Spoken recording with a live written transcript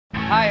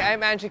Hi,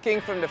 I'm Angie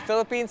from the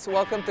Philippines.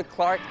 Welcome to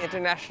Clark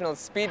International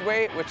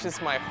Speedway, which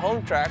is my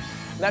home track.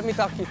 Let me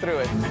talk you through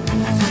it.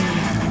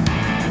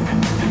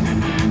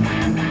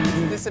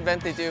 This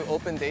event they do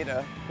open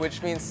data,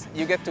 which means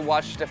you get to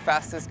watch the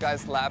fastest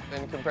guy's lap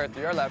and compare it to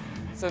your lap.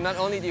 So not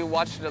only do you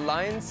watch the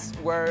lines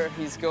where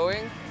he's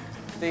going,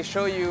 they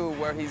show you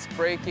where he's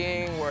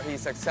braking, where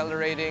he's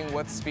accelerating,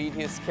 what speed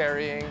he's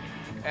carrying,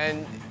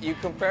 and you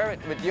compare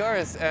it with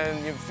yours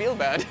and you feel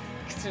bad.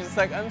 Because you're just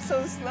like, I'm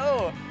so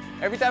slow.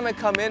 Every time I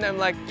come in, I'm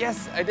like,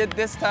 yes, I did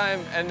this time.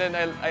 And then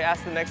I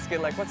ask the next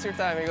kid, like, what's your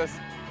time? He goes,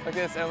 like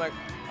this. And I'm like,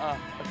 oh,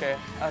 okay,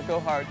 I'll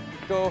go hard.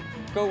 Go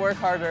work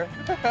harder.